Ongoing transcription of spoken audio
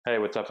Hey,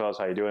 what's up, fellas?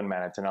 How you doing?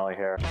 Man, Antonelli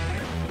here.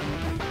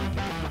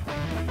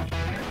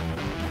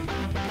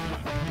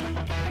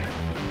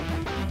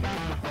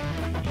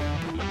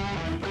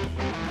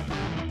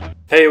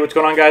 Hey, what's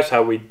going on, guys?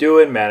 How we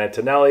doing? Man,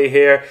 Antonelli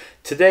here.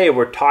 Today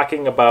we're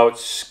talking about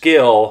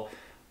skill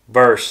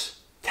versus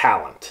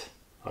talent.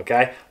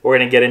 Okay, we're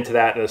going to get into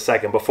that in a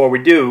second. Before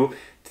we do,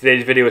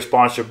 today's video is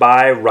sponsored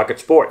by Rocket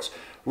Sports.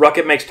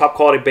 Rocket makes top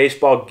quality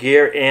baseball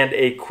gear and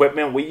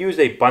equipment. We use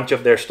a bunch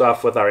of their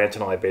stuff with our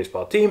Antonelli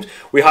baseball teams.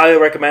 We highly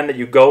recommend that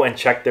you go and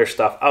check their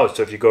stuff out.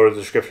 So if you go to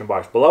the description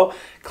box below,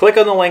 click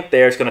on the link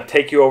there. It's going to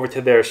take you over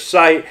to their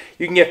site.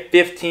 You can get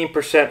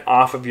 15%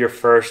 off of your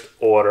first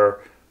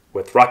order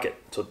with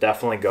Rocket. So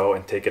definitely go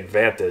and take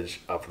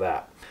advantage of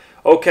that.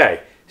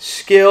 Okay,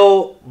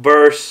 skill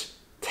versus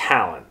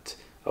talent.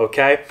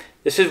 Okay,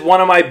 this is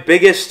one of my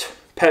biggest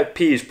pet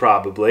peeves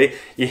probably.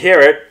 You hear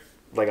it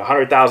like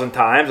 100,000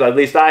 times, at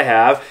least I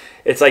have.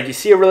 It's like you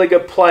see a really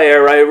good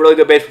player, right? A really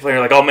good baseball player.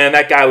 You're like, oh man,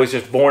 that guy was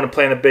just born to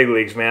play in the big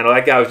leagues, man. Or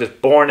that guy was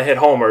just born to hit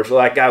homers.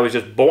 Or that guy was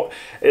just born.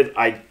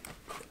 I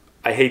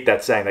hate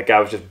that saying. That guy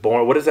was just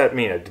born. What does that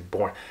mean?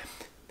 Born.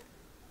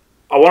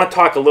 I want to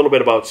talk a little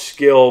bit about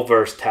skill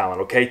versus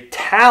talent. Okay,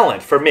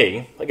 talent for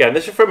me. Again,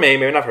 this is for me,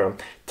 maybe not for him.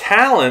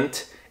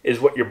 Talent is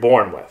what you're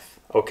born with.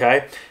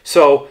 Okay,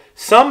 so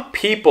some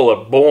people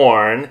are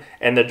born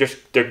and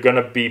they're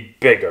gonna be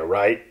bigger,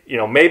 right? You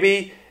know,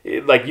 maybe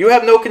like you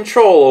have no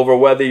control over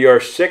whether you're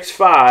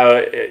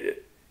 6'5".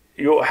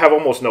 You have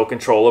almost no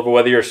control over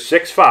whether you're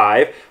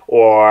 6'5"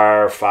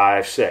 or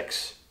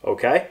 5'6".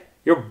 Okay,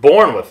 you're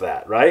born with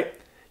that, right?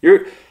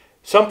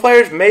 Some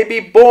players may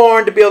be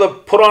born to be able to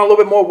put on a little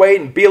bit more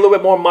weight and be a little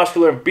bit more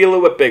muscular and be a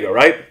little bit bigger,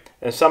 right?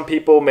 And some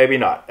people maybe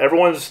not.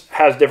 Everyone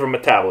has different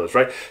metabolisms,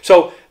 right?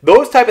 So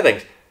those type of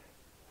things.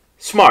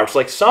 Smarts,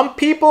 like some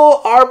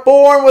people are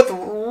born with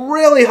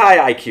really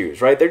high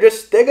IQs, right? They're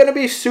going to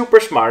be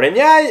super smart. And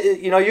yeah,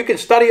 you know, you can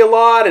study a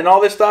lot and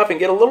all this stuff and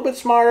get a little bit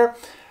smarter,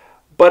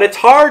 but it's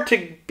hard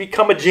to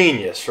become a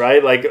genius,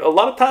 right? Like a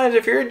lot of times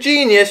if you're a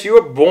genius, you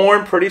were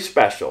born pretty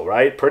special,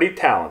 right? Pretty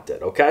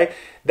talented, okay?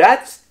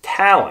 That's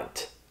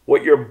talent,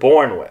 what you're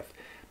born with.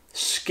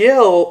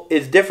 Skill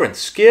is different.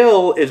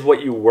 Skill is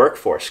what you work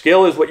for.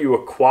 Skill is what you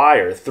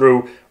acquire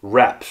through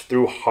reps,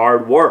 through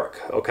hard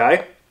work,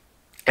 okay?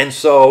 And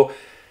so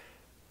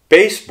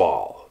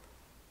baseball,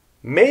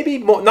 maybe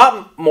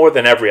not more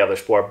than every other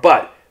sport,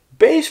 but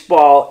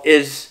baseball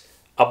is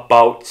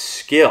about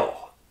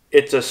skill.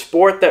 It's a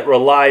sport that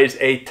relies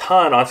a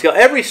ton on skill.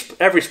 Every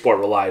sport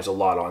relies a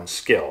lot on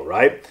skill,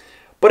 right?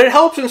 But it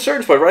helps in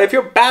certain sports, right? If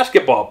you're a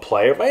basketball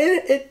player,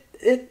 right,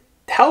 it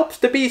helps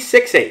to be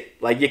 6'8".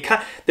 Like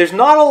there's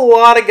not a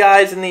lot of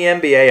guys in the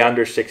NBA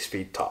under 6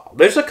 feet tall.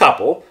 There's a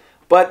couple,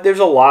 but there's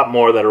a lot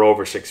more that are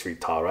over 6 feet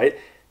tall, right?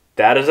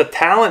 That is a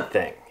talent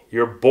thing.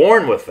 You're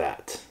born with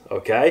that,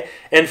 okay?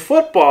 And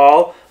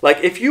football,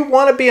 like if you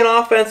want to be an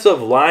offensive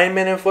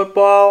lineman in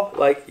football,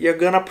 like you're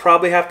going to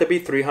probably have to be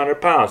 300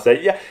 pounds.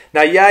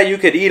 Now, you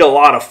could eat a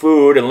lot of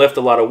food and lift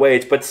a lot of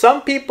weights, but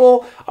some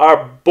people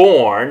are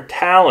born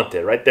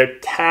talented, right?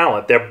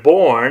 They're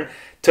born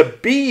to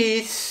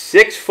be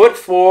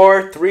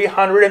 6'4",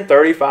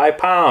 335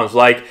 pounds.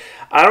 Like,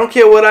 I don't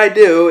care what I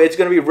do, it's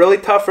going to be really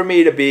tough for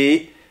me to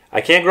be. I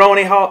can't grow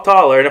any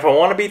taller, and if I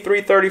want to be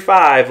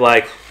 335,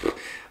 like,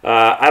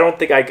 I don't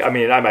think I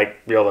mean, I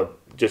might be able to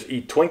just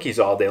eat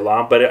Twinkies all day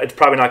long, but it's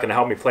probably not going to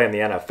help me play in the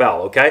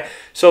NFL, okay?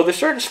 So there's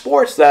certain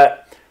sports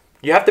that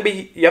you have to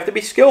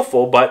be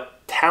skillful,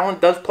 but talent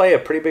does play a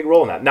pretty big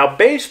role in that. Now,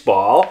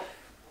 baseball,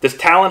 does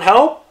talent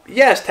help?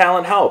 Yes,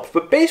 talent helps,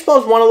 but baseball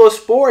is one of those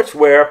sports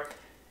where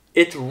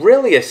it's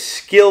really a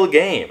skill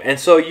game, and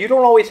so you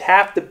don't always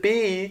have to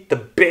be the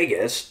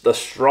biggest, the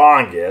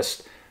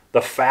strongest,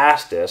 the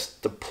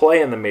fastest to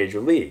play in the major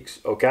leagues,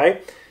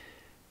 okay?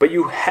 But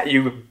you got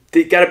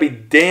to be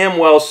damn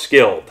well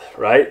skilled,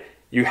 right?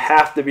 You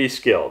have to be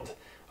skilled,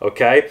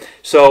 okay?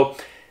 So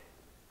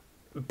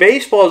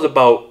baseball is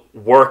about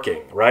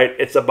working, right?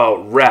 It's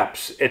about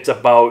reps. It's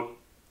about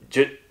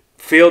just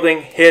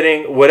fielding,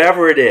 hitting,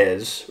 whatever it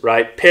is,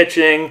 right?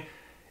 Pitching.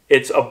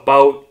 It's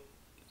about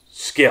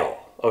skill,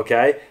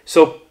 okay?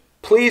 So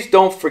please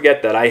don't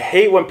forget that. I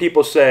hate when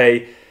people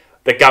say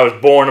that guy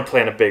was born to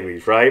play in the big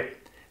leagues, right?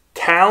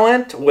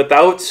 Talent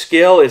without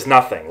skill is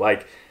nothing,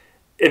 like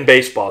in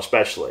baseball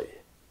especially.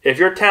 If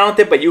you're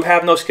talented but you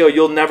have no skill,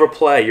 you'll never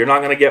play. You're not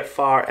going to get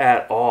far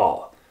at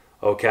all,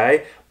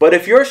 okay? But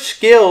if you're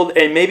skilled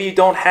and maybe you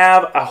don't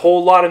have a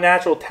whole lot of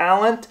natural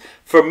talent,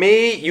 for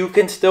me, you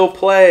can still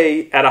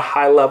play at a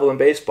high level in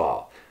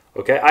baseball,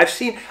 okay? I've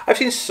seen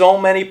so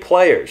many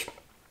players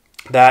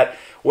that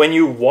when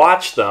you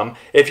watch them,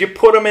 if you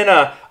put them in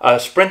a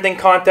sprinting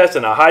contest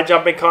and a high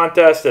jumping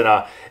contest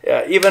and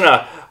even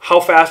a how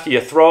fast do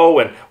you throw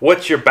and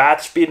what's your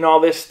bat speed and all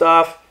this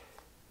stuff,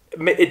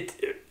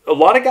 a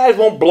lot of guys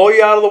won't blow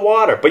you out of the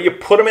water, but you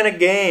put them in a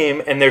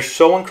game and they're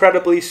so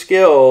incredibly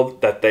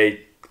skilled that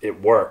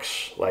it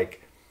works.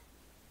 Like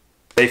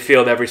they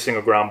field every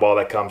single ground ball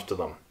that comes to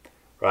them,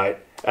 right?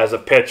 As a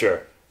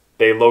pitcher,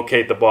 they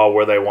locate the ball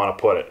where they want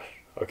to put it,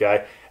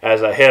 okay?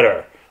 As a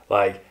hitter,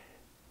 Like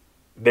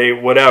they're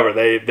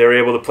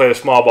able to play the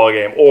small ball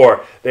game,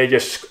 or they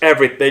just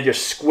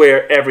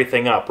square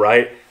everything up,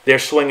 right? Their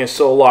swing is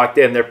so locked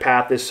in, their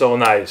path is so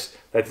nice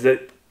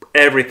that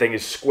everything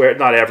is square.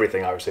 Not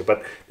everything, obviously,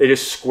 but they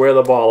just square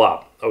the ball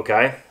up,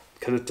 okay?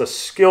 Because it's a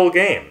skill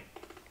game.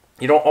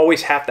 You don't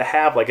always have to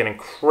have like an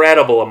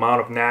incredible amount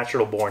of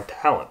natural born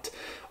talent,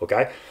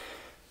 okay?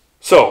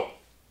 So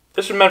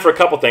this is meant for a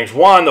couple things.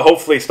 One, to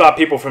hopefully stop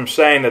people from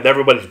saying that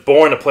everybody's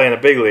born to play in the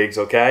big leagues,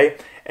 okay?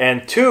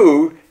 And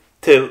two,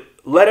 to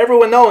let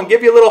everyone know and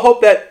give you a little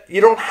hope that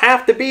you don't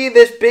have to be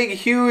this big,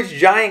 huge,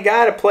 giant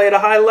guy to play at a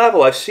high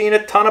level. I've seen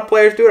a ton of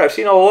players do it. I've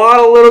seen a lot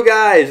of little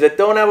guys that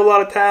don't have a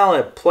lot of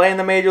talent play in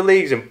the major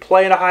leagues and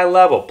play at a high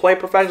level, play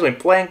professionally,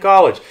 play in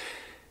college.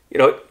 You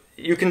know,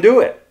 you can do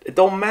it. It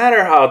don't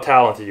matter how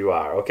talented you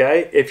are,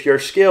 okay, if you're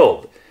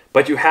skilled.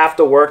 But you have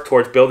to work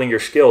towards building your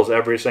skills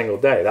every single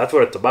day. That's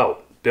what it's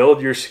about.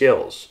 Build your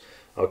skills,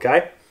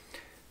 okay?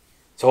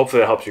 So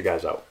hopefully that helps you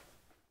guys out.